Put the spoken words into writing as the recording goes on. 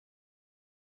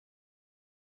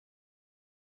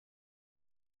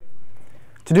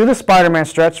To do the Spiderman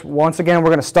stretch, once again, we're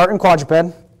going to start in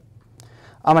quadruped.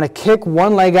 I'm going to kick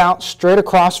one leg out straight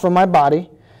across from my body.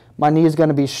 My knee is going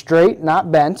to be straight,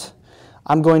 not bent.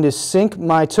 I'm going to sink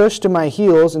my tush to my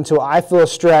heels until I feel a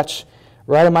stretch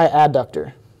right in my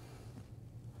adductor.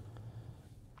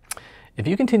 If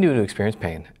you continue to experience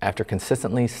pain after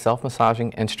consistently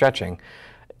self-massaging and stretching,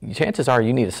 chances are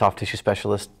you need a soft tissue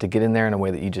specialist to get in there in a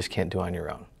way that you just can't do on your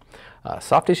own.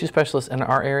 Soft tissue specialists in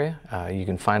our area, you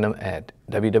can find them at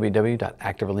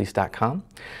www.activerelease.com.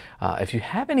 If you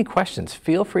have any questions,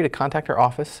 feel free to contact our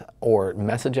office or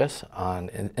message us on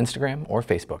Instagram or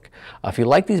Facebook. If you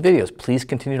like these videos, please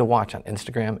continue to watch on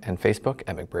Instagram and Facebook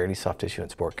at McBrearty Soft Tissue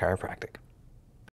and Sport Chiropractic.